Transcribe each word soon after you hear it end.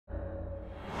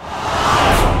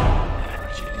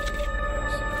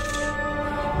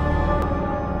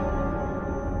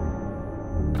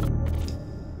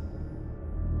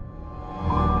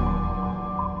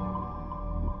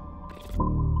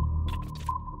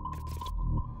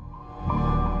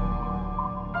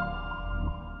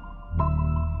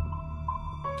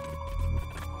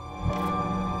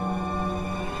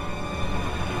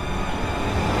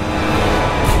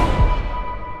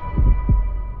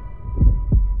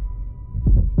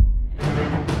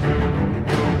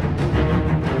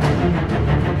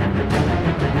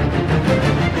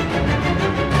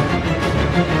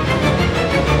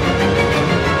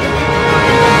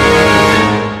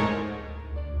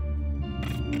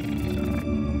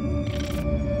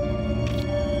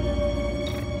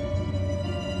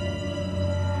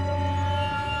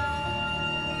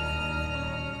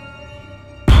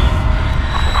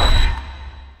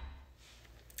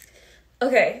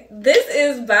Okay, this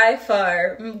is by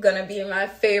far gonna be my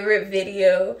favorite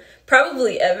video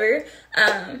probably ever.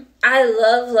 I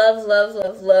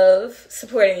love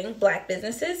supporting Black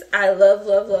businesses. I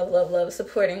love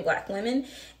supporting Black women.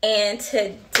 And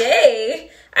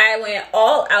today I went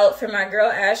all out for my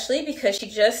girl Ashley because she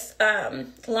just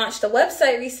launched a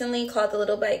website recently called The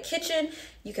Little Bite Kitchen.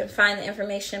 You can find the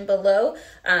information below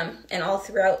and all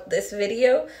throughout this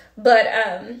video. But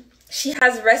she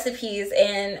has recipes,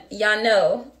 and y'all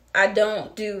know I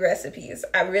don't do recipes.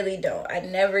 I really don't. I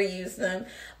never use them.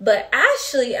 But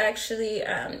Ashley actually,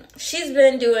 she's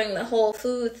been doing the whole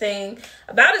food thing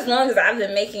about as long as I've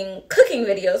been making cooking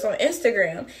videos on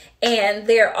Instagram. And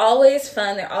they're always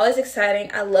fun. They're always exciting.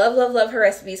 I love her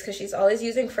recipes because she's always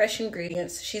using fresh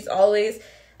ingredients. She's always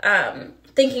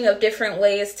thinking of different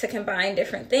ways to combine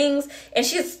different things. And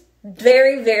she's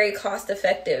very cost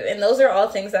effective, and those are all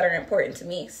things that are important to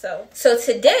me. So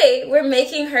today we're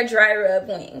making her dry rub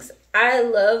wings. I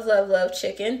love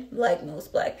chicken, like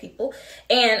most Black people,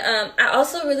 and I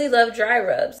also really love dry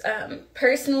rubs.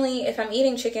 Personally, if I'm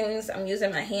eating chicken wings, I'm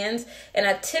using my hands, and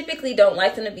I typically don't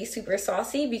like them to be super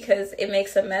saucy because it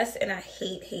makes a mess, and I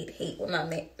hate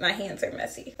when my hands are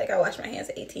messy. Like, I wash my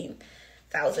hands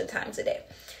 18,000 times a day.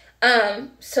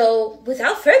 So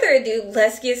without further ado,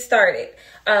 let's get started.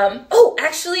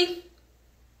 Actually,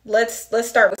 let's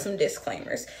start with some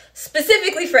disclaimers,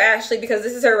 specifically for Ashley, because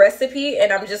this is her recipe,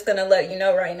 and I'm just gonna let you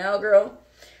know right now, girl,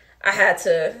 I had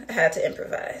to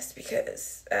improvise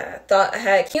because I thought I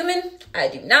had cumin. I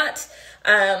do not.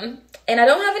 And I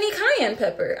don't have any cayenne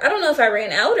pepper. I don't know if I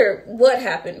ran out or what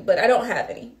happened, but I don't have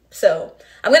any. So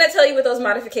I'm gonna tell you what those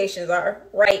modifications are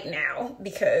right now,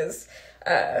 because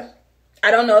I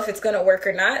don't know if it's going to work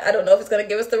or not. I don't know if it's going to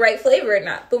give us the right flavor or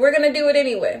not. But we're going to do it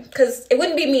anyway, because it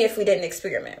wouldn't be me if we didn't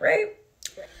experiment, right?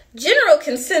 General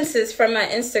consensus from my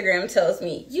Instagram tells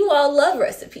me you all love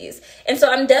recipes. And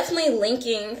so I'm definitely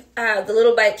linking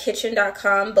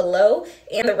thelittlebitekitchen.com below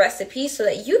and the recipe so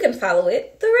that you can follow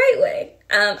it the right way.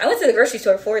 I went to the grocery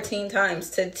store 14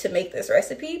 times to make this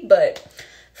recipe, but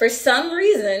for some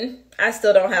reason, I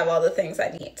still don't have all the things I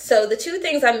need. So the two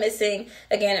things I'm missing,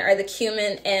 again, are the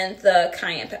cumin and the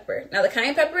cayenne pepper. Now, the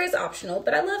cayenne pepper is optional,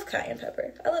 but I love cayenne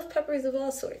pepper. I love peppers of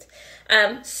all sorts.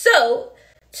 So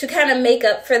to kind of make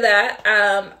up for that,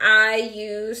 I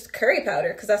used curry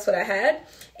powder, because that's what I had,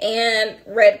 and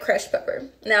red crushed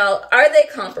pepper. Now, are they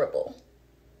comparable?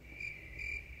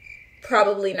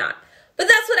 Probably not. But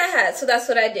that's what I had, so that's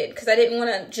what I did, because I didn't want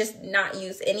to just not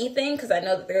use anything, because I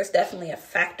know that there's definitely a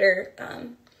factor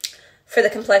for the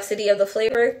complexity of the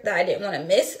flavor that I didn't want to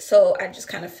miss, so I just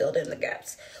kind of filled in the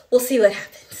gaps. We'll see what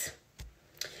happens.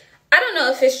 I don't know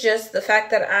if it's just the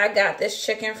fact that I got this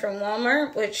chicken from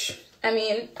Walmart, which, I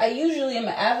mean, I usually am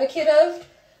an advocate of,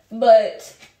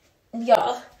 but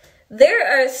y'all,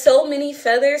 there are so many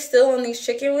feathers still on these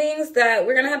chicken wings that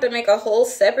we're going to have to make a whole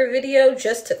separate video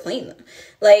just to clean them.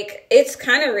 Like, it's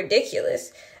kind of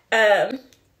ridiculous.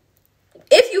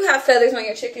 If you have feathers on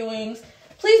your chicken wings,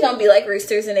 please don't be like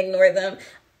roosters and ignore them.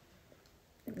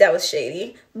 That was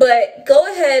shady. But go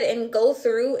ahead and go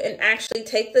through and actually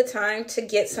take the time to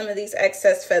get some of these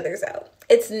excess feathers out.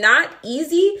 It's not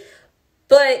easy,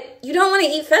 but you don't want to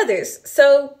eat feathers.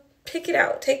 So pick it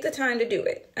out. Take the time to do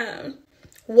it.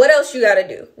 What else you got to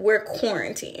do? We're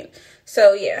quarantined.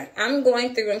 So yeah, I'm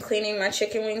going through and cleaning my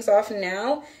chicken wings off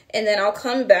now, and then I'll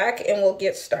come back and we'll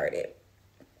get started.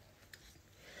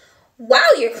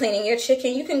 While you're cleaning your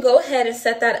chicken, you can go ahead and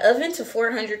set that oven to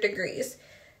 400 degrees.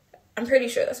 I'm pretty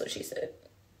sure that's what she said.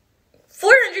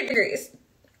 400 degrees.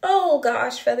 Oh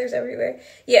gosh, feathers everywhere.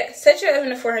 Yeah, set your oven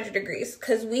to 400 degrees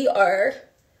because we are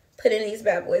putting these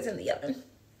bad boys in the oven.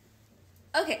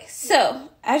 Okay, so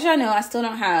as y'all know, I still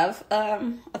don't have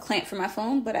a clamp for my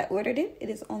phone, but I ordered it. It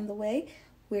is on the way.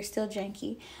 We're still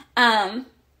janky. Yeah,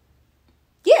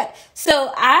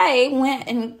 so I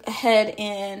went ahead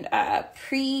and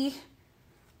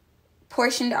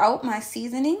pre-portioned out my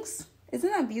seasonings. Isn't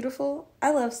that beautiful?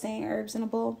 I love saying herbs in a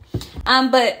bowl.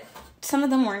 But some of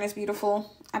them weren't as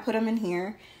beautiful. I put them in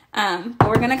here. But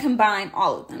we're going to combine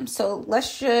all of them. So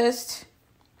let's just,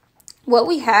 what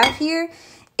we have here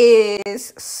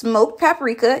is smoked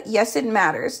paprika. Yes, it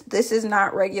matters. This is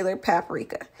not regular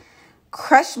paprika.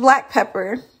 Crushed black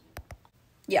pepper.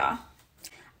 Yeah.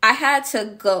 I had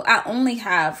to go, I only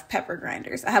have pepper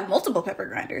grinders. I have multiple pepper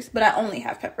grinders, but I only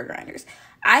have pepper grinders.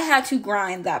 I had to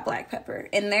grind that black pepper,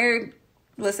 and there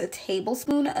was a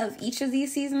tablespoon of each of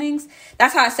these seasonings.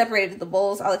 That's how I separated the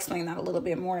bowls. I'll explain that a little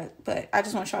bit more, but I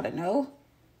just want y'all to know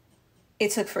it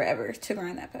took forever to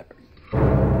grind that pepper.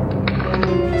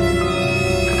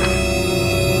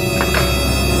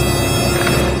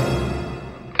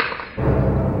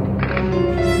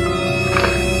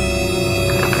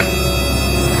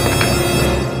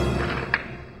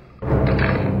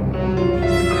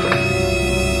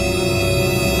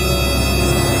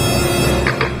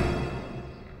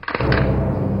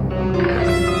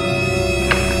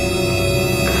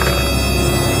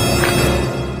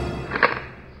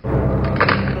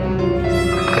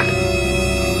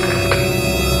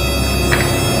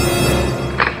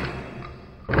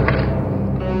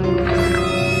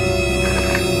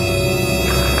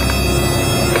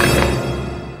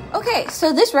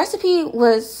 So this recipe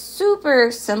was super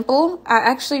simple. I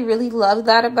actually really love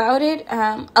that about it.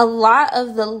 A lot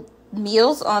of the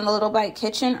meals on the Little Bite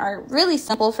Kitchen are really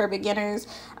simple for beginners,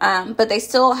 but they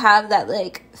still have that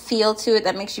like feel to it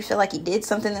that makes you feel like you did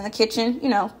something in the kitchen, you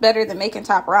know, better than making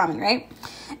top ramen, right?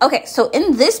 Okay, so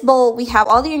in this bowl, we have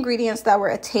all the ingredients that were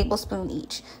a tablespoon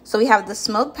each. So we have the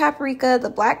smoked paprika,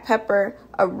 the black pepper,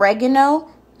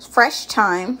 oregano, fresh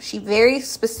thyme. She very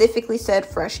specifically said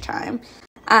fresh thyme.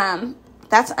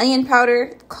 That's onion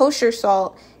powder, kosher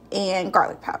salt, and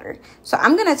garlic powder. So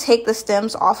I'm going to take the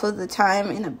stems off of the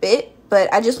thyme in a bit,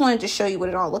 but I just wanted to show you what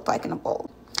it all looked like in a bowl.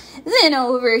 Then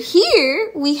over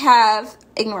here, we have,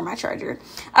 ignore my charger,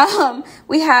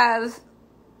 we have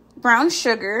brown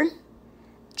sugar,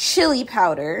 chili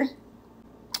powder,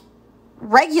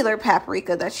 regular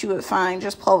paprika that you would find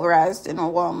just pulverized in a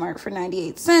Walmart for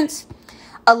 98 cents,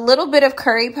 a little bit of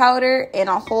curry powder, and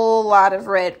a whole lot of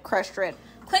crushed red.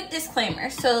 Quick disclaimer.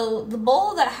 So the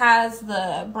bowl that has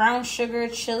the brown sugar,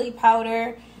 chili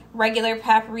powder, regular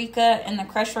paprika, and the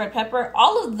crushed red pepper,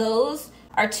 all of those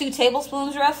are 2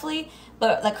 tablespoons roughly.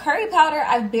 But the curry powder,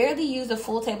 I barely use a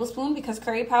full tablespoon because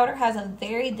curry powder has a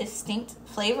very distinct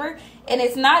flavor. And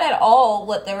it's not at all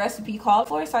what the recipe called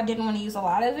for, so I didn't want to use a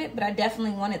lot of it. But I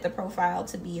definitely wanted the profile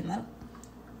to be in the,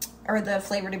 or the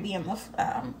flavor to be in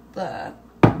the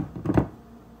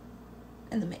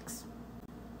mix.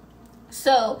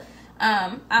 So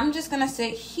I'm just gonna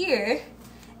sit here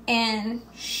and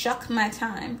shuck my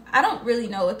thyme. I don't really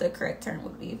know what the correct term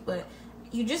would be, but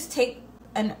you just take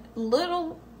a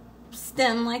little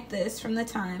stem like this from the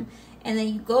thyme, and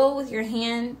then you go with your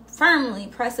hand firmly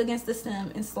press against the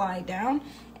stem and slide down,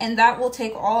 and that will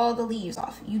take all the leaves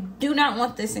off. You do not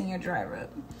want this in your dry rub,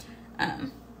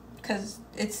 because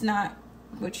it's not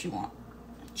what you want.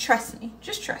 Trust me,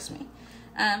 just trust me.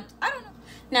 I don't know.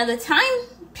 Now the thyme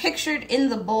pictured in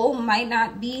the bowl might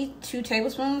not be 2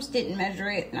 tablespoons. Didn't measure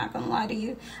it, not gonna lie to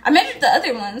you. I measured the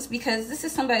other ones because this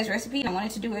is somebody's recipe and I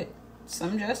wanted to do it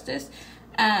some justice.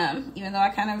 Even though I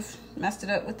kind of messed it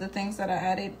up with the things that I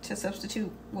added to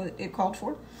substitute what it called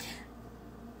for.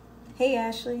 Hey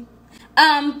Ashley.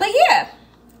 But yeah,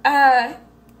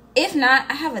 if not,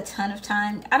 I have a ton of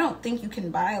time. I don't think you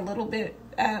can buy a little bit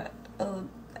at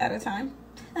a time.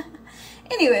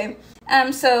 Anyway,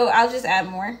 so I'll just add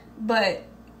more, but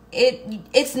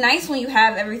it's nice when you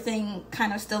have everything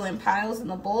kind of still in piles in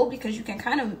the bowl, because you can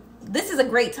kind of, this is a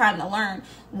great time to learn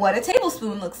what a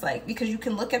tablespoon looks like, because you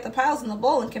can look at the piles in the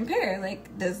bowl and compare,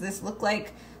 like, does this look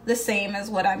like the same as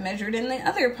what I measured in the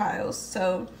other piles?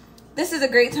 So this is a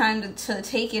great time to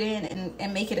take it in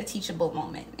and make it a teachable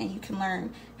moment, and you can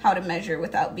learn how to measure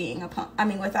without being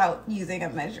without using a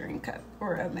measuring cup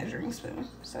or a measuring spoon.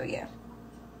 So yeah.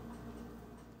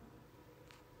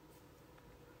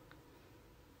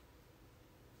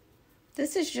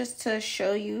 This is just to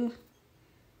show you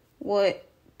what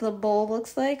the bowl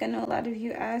looks like. I know a lot of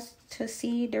you asked to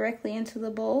see directly into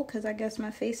the bowl because I guess my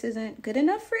face isn't good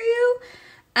enough for you.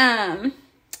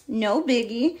 No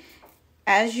biggie.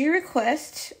 As you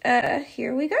request,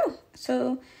 here we go.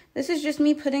 So this is just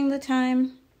me putting the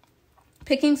thyme,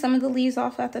 picking some of the leaves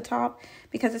off at the top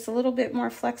because it's a little bit more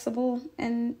flexible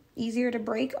and easier to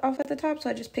break off at the top. So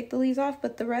I just picked the leaves off,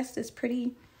 but the rest is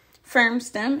pretty firm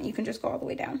stem. You can just go all the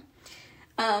way down.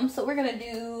 So we're going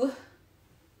to do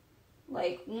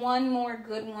like one more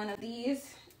good one of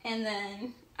these. And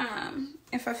then,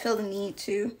 if I feel the need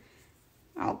to,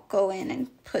 I'll go in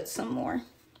and put some more,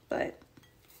 but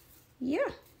yeah.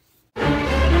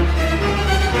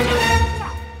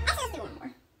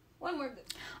 One more good.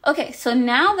 Okay, so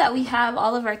now that we have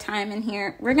all of our thyme in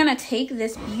here, we're going to take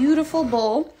this beautiful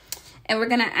bowl and we're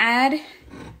going to add,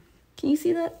 can you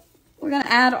see that? We're going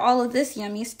to add all of this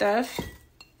yummy stuff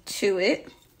to it.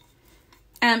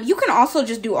 You can also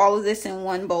just do all of this in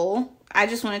one bowl. I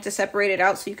just wanted to separate it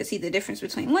out so you could see the difference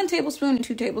between 1 tablespoon and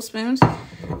 2 tablespoons.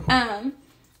 And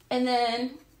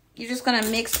then you're just going to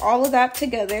mix all of that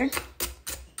together.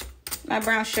 My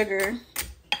brown sugar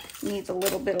needs a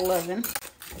little bit of loving.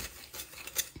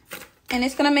 And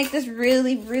it's going to make this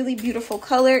really, really beautiful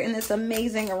color and this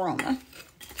amazing aroma.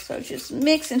 So just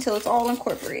mix until it's all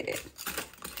incorporated.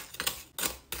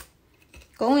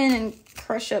 Go in and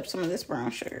crush up some of this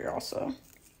brown sugar also.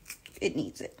 It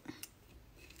needs it.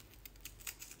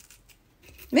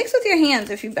 Mix with your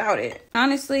hands if you bout it.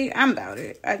 Honestly, I'm about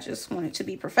it. I just want it to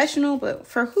be professional, but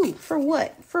for who? For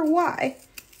what? For why?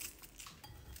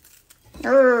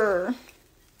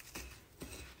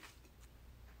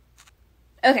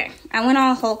 Okay, I went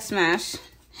all Hulk smash,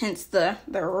 hence the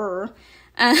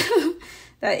that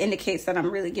indicates that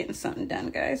I'm really getting something done,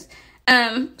 guys.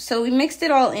 So we mixed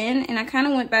it all in, and I kind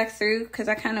of went back through because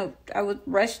I would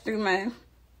rush through my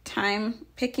thyme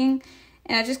picking,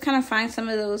 and I just kind of find some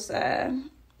of those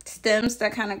stems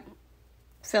that kind of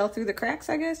fell through the cracks,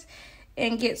 I guess,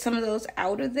 and get some of those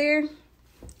out of there.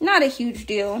 Not a huge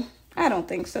deal. I don't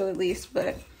think so, at least,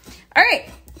 but all right,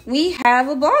 we have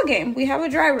a ball game. We have a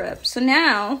dry rub. So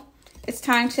now it's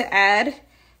time to add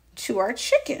to our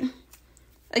chicken.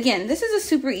 Again, this is a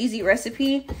super easy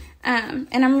recipe, and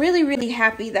I'm really, really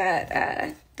happy that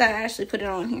I actually put it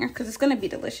on here because it's going to be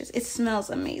delicious. It smells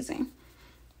amazing.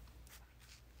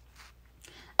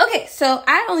 Okay, so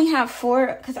I only have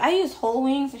 4 because I use whole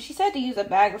wings, and she said to use a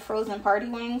bag of frozen party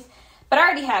wings, but I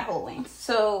already had whole wings.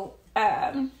 So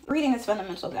reading is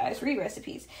fundamental, guys. Read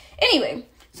recipes. Anyway,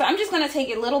 so I'm just going to take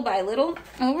it little by little,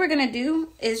 and what we're going to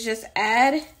do is just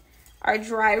add our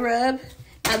dry rub.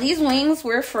 Now, these wings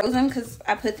were frozen because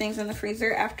I put things in the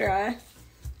freezer after I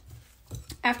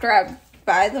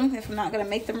buy them, if I'm not going to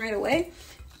make them right away.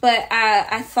 But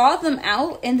I thawed them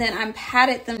out, and then I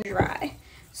patted them dry.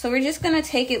 So we're just going to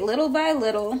take it little by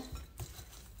little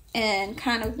and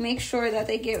kind of make sure that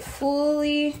they get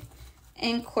fully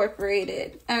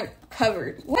incorporated,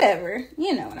 covered, whatever.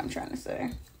 You know what I'm trying to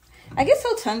say. I get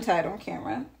so tongue-tied on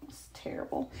camera. It's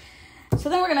terrible. So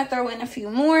then we're going to throw in a few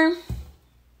more.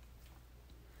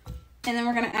 And then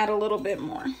we're going to add a little bit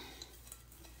more.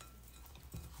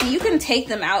 And you can take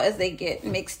them out as they get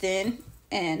mixed in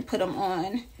and put them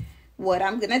on what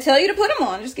I'm going to tell you to put them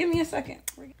on. Just give me a second.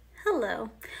 Hello.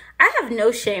 I have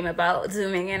no shame about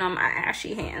zooming in on my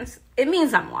ashy hands. It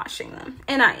means I'm washing them.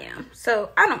 And I am. So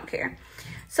I don't care.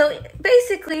 So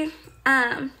basically,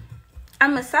 I'm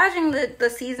massaging the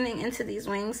seasoning into these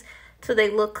wings so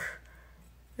they look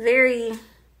very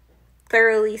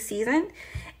thoroughly seasoned.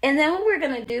 And then what we're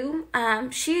going to do,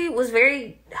 she was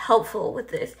very helpful with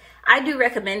this. I do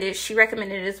recommend it. She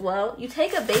recommended it as well. You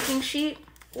take a baking sheet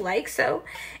like so,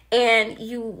 and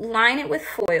you line it with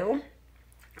foil.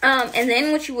 And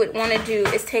then what you would want to do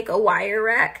is take a wire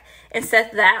rack and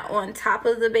set that on top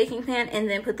of the baking pan, and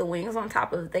then put the wings on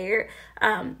top of there.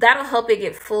 That'll help it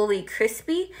get fully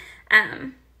crispy.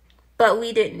 But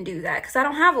we didn't do that because I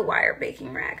don't have a wire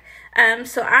baking rack.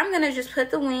 So I'm going to just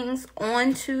put the wings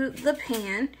onto the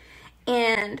pan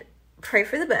and pray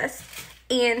for the best.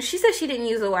 And she said she didn't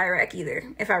use a wire rack either,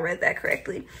 if I read that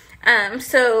correctly.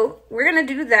 So we're going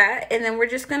to do that, and then we're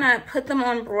just going to put them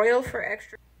on broil for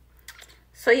extra.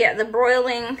 So yeah, the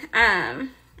broiling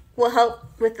will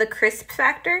help with the crisp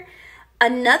factor.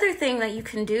 Another thing that you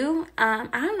can do, I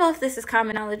don't know if this is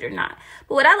common knowledge or not,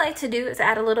 but what I like to do is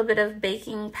add a little bit of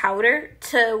baking powder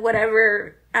to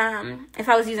whatever, if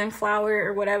I was using flour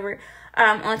or whatever,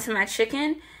 onto my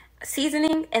chicken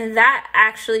seasoning, and that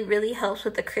actually really helps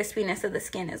with the crispiness of the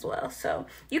skin as well. So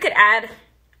you could add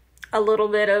a little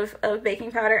bit of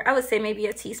baking powder. I would say maybe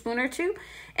a teaspoon or 2,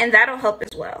 and that'll help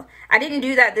as well. I didn't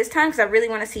do that this time because I really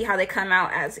want to see how they come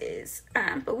out as is,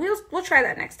 but we'll try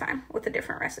that next time with a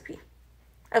different recipe.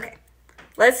 Okay,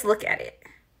 let's look at it.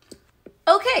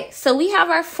 Okay, so we have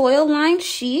our foil lined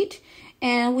sheet,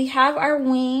 and we have our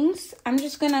wings. I'm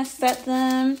just going to set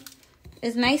them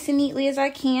as nice and neatly as I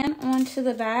can onto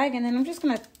the bag, and then I'm just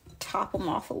going to top them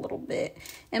off a little bit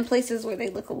in places where they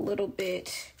look a little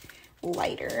bit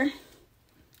lighter.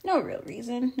 No real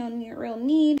reason, no real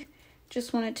need.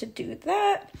 Just wanted to do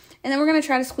that. And then we're going to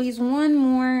try to squeeze one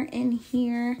more in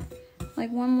here,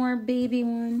 like one more baby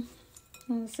one.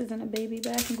 Well, this isn't a baby,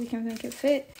 but I think we can make it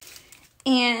fit.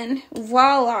 And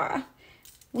voila,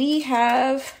 we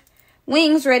have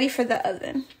wings ready for the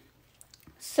oven.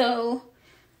 So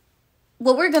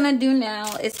what we're going to do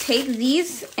now is take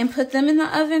these and put them in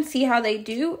the oven, see how they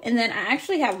do. And then I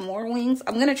actually have more wings.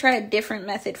 I'm going to try a different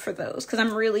method for those because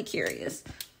I'm really curious.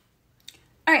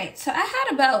 All right, so I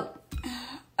had about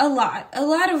a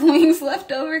lot of wings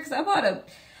left over because I bought a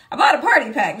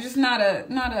party pack, just not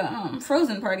a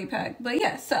frozen party pack. But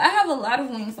yeah, so I have a lot of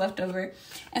wings left over,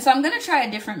 and so I'm gonna try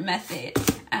a different method.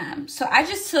 So I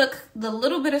just took the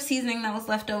little bit of seasoning that was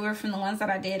left over from the ones that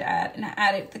I did add, and I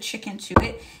added the chicken to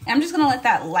it. And I'm just gonna let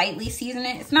that lightly season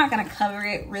it. It's not gonna cover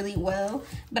it really well,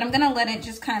 but I'm gonna let it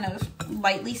just kind of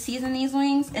lightly season these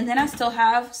wings. And then I still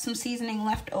have some seasoning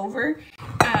left over.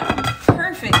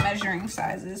 Perfect measuring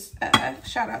sizes.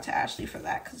 Shout out to Ashley for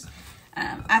that, because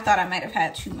I thought I might have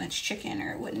had too much chicken,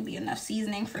 or it wouldn't be enough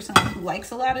seasoning for someone who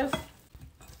likes a lot of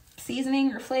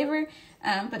seasoning or flavor.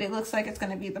 But it looks like it's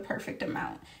going to be the perfect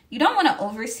amount. You don't want to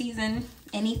over season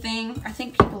anything. I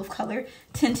think people of color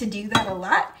tend to do that a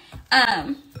lot.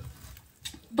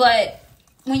 But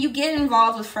when you get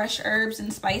involved with fresh herbs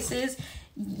and spices,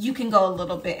 you can go a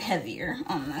little bit heavier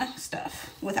on the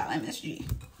stuff without MSG.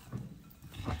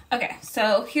 Okay,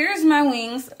 so here's my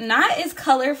wings. Not as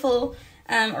colorful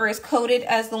or as coated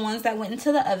as the ones that went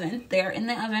into the oven. They're in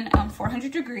the oven on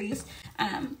 400 degrees,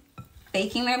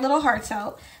 baking their little hearts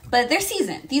out. But they're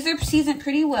seasoned. These are seasoned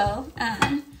pretty well.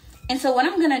 And so what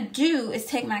I'm going to do is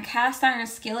take my cast iron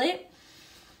skillet.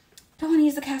 Do I want to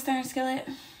use the cast iron skillet?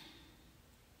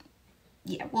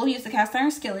 Yeah, we'll use the cast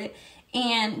iron skillet.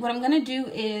 And what I'm going to do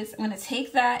is I'm going to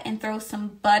take that and throw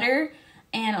some butter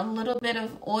and a little bit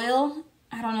of oil.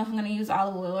 I don't know if I'm going to use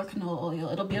olive oil or canola oil.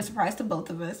 It'll be a surprise to both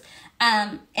of us.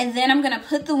 And then I'm going to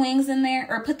put the wings in there,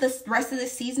 or put the rest of the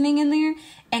seasoning in there,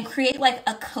 and create like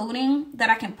a coating that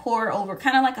I can pour over,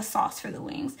 kind of like a sauce for the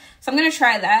wings. So I'm going to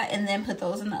try that and then put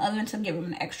those in the oven to give them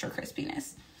an extra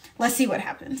crispiness. Let's see what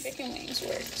happens. Chicken wings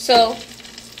work. So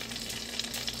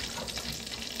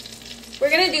we're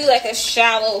going to do like a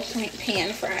shallow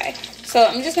pan fry. So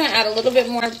I'm just going to add a little bit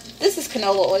more. This is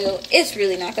canola oil. It's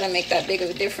really not going to make that big of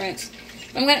a difference.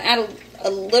 I'm going to add a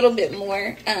little bit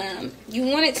more. You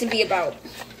want it to be about,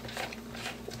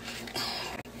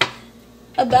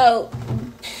 I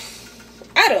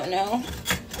don't know,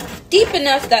 deep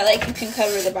enough that like you can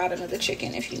cover the bottom of the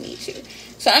chicken if you need to.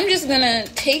 So I'm just going to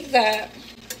take that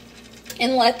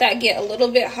and let that get a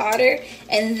little bit hotter.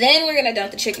 And then we're going to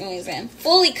dump the chicken wings in,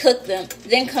 fully cook them,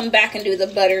 then come back and do the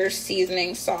butter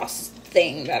seasoning sauce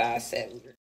thing that I said.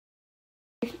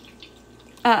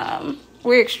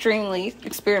 We're extremely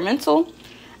experimental.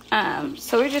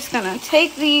 So we're just gonna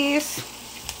take these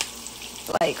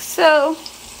like so.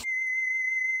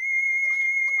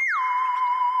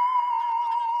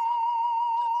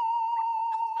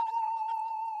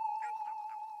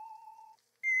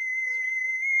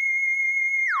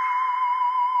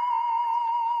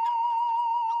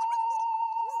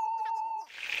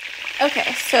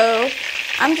 Okay, so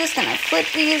I'm just gonna flip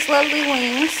these lovely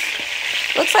wings.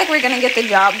 Looks like we're gonna get the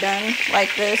job done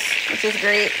like this, which is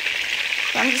great.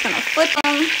 So I'm just gonna flip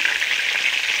them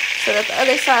so that the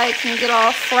other side can get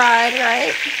all fried,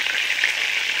 right?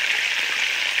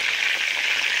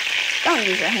 Don't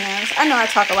use your hands. I know I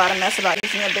talk a lot of mess about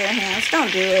using your bare hands.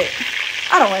 Don't do it.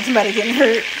 I don't want somebody getting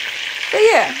hurt. But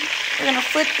yeah, we're gonna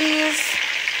flip these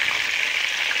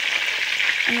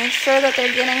and make sure that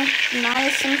they're getting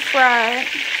nice and fried.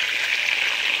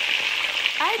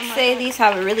 I'd say these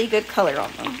have a really good color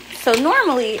on them. So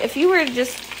normally, if you were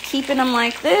just keeping them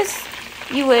like this,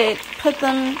 you would put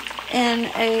them in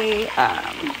a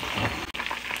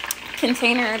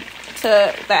container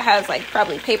that has like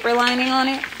probably paper lining on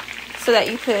it, so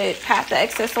that you could pat the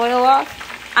excess oil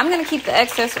off. I'm gonna keep the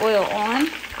excess oil on.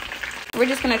 We're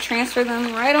just gonna transfer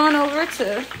them right on over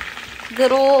to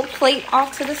good old plate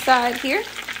off to the side here,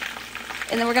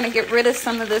 and then we're gonna get rid of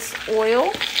some of this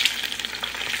oil,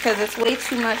 because it's way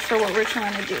too much for what we're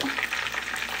trying to do.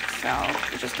 So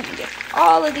we're just gonna get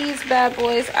all of these bad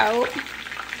boys out,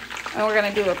 and we're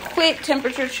gonna do a quick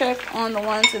temperature check on the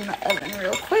ones in the oven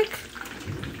real quick.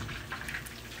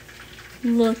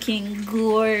 Looking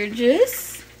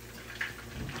gorgeous.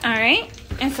 All right,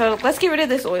 and so let's get rid of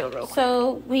this oil real quick.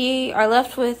 So we are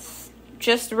left with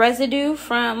just residue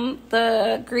from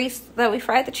the grease that we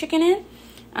fried the chicken in.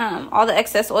 All the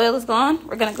excess oil is gone.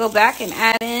 We're gonna go back and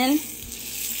add in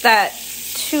that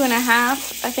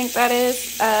 2.5, I think that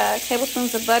is,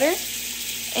 tablespoons of butter.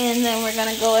 And then we're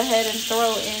gonna go ahead and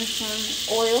throw in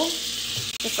some oil,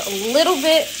 just a little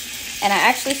bit. And I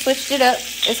actually switched it up.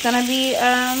 It's gonna be,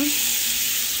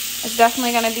 it's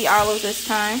definitely gonna be olive this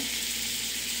time.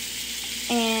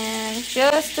 And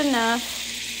just enough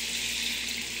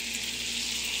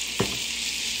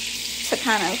to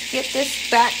kind of get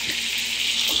this back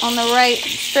on the right,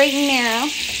 straight and narrow.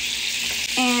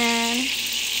 And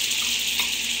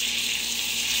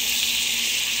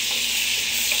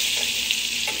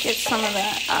get some of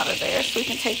that out of there so we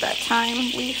can take that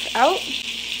thyme leaf out.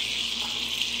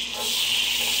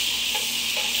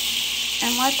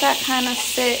 And let that kind of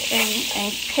sit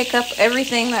and pick up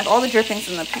everything, that all the drippings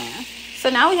in the pan.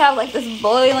 So now we have like this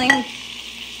boiling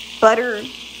butter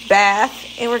bath,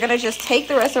 and we're gonna just take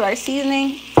the rest of our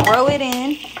seasoning, throw it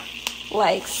in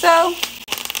like so.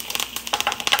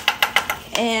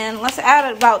 And let's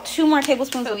add about 2 more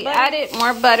tablespoons of butter. We added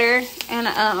more butter,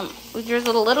 and we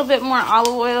drizzled a little bit more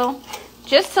olive oil,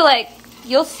 just to, like,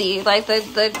 you'll see, like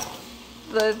the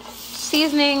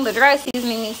seasoning, the dry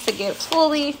seasoning needs to get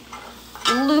fully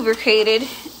lubricated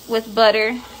with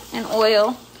butter and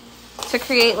oil to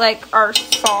create like our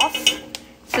sauce.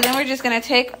 So then we're just gonna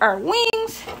take our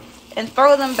wings and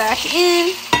throw them back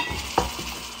in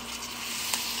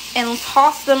and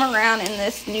toss them around in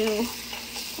this new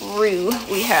roux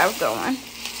we have going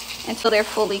until they're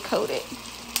fully coated.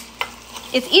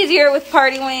 It's easier with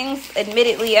party wings,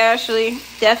 admittedly. Ashley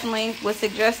definitely would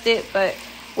suggest it, but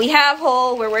we have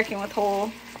whole. We're working with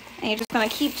whole, and you're just gonna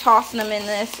keep tossing them in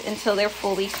this until they're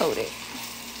fully coated.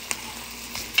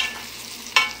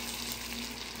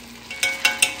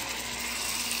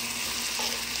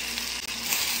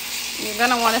 You're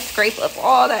gonna want to scrape up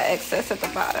all that excess at the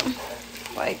bottom,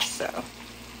 like so,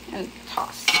 and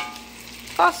toss,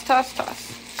 toss, toss,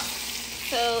 toss.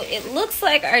 So it looks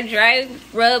like our dry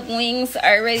rub wings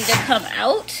are ready to come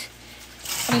out.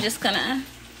 I'm just gonna,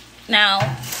 now,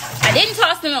 I didn't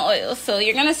toss them in oil, so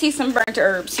you're gonna see some burnt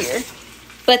herbs here.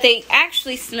 But they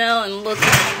actually smell and look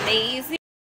amazing.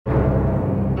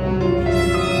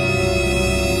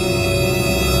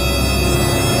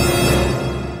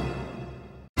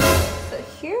 So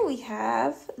here we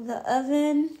have the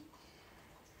oven.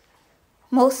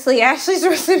 Mostly Ashley's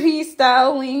recipe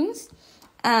style wings.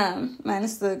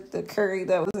 Minus the curry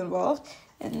that was involved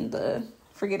and the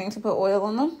forgetting to put oil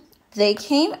on them. They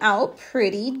came out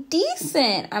pretty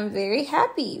decent. I'm very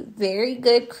happy. Very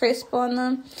good crisp on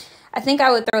them. I think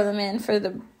I would throw them in for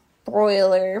the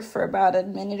broiler for about a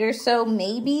minute or so,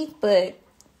 maybe, but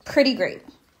pretty great.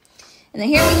 And then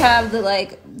here we have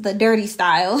the dirty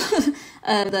style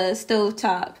of the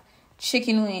stovetop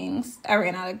chicken wings. I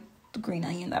ran out of the green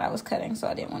onion that I was cutting, so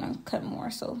I didn't want to cut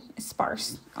more, so it's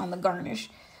sparse on the garnish.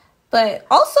 But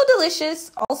also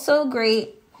delicious, also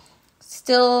great.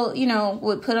 Still, you know,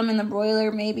 would put them in the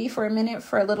broiler maybe for a minute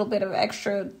for a little bit of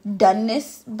extra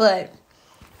doneness. But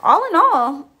all in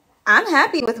all, I'm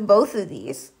happy with both of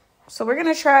these. So we're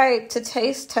going to try to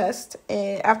taste test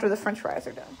after the french fries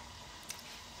are done.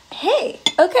 Hey,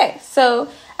 okay, so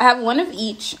I have one of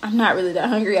each. I'm not really that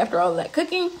hungry after all of that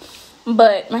cooking,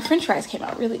 but my french fries came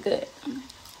out really good.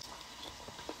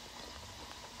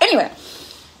 Anyway,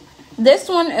 this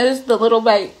one is the Little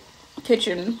Bite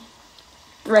Kitchen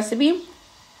recipe,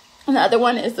 and the other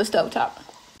one is the stovetop.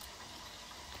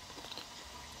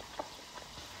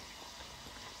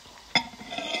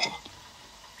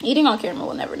 Eating on camera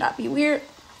will never not be weird.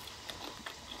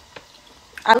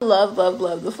 I love, love,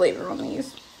 love the flavor on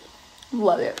these.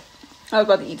 Love it. I was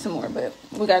about to eat some more, but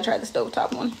we gotta try the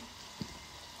stovetop one.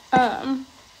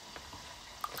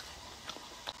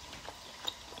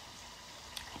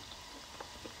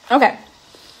 Okay.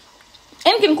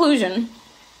 In conclusion,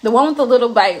 the one with the Little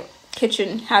Bite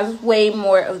Kitchen has way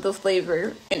more of the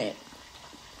flavor in it.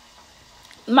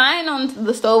 Mine on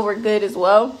the stove were good as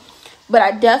well, but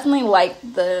I definitely like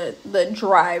the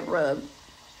dry rub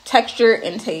texture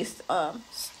and taste.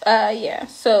 Yeah,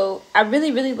 so I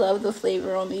really, really love the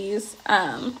flavor on these.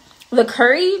 The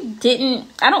curry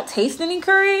I don't taste any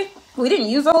curry. We didn't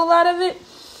use a whole lot of it.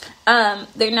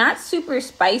 They're not super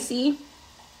spicy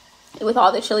with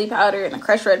all the chili powder and the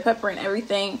crushed red pepper and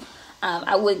everything.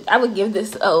 I would give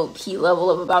this a heat level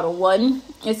of about a 1.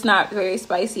 It's not very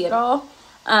spicy at all.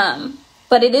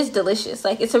 But it is delicious.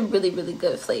 Like, it's a really, really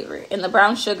good flavor. And the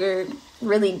brown sugar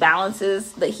really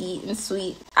balances the heat and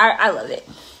sweet. I love it.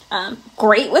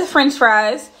 Great with french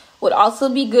fries. Would also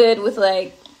be good with,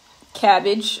 like,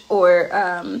 cabbage or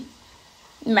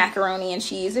macaroni and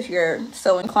cheese if you're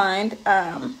so inclined.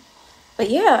 But,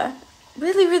 yeah,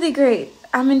 really, really great.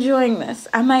 I'm enjoying this.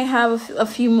 I might have a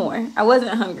few more. I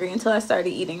wasn't hungry until I started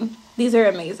eating. These are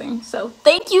amazing. So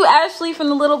thank you, Ashley, from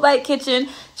the Little Bite Kitchen.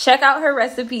 Check out her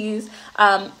recipes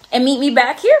and meet me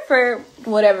back here for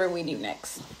whatever we do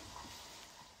next.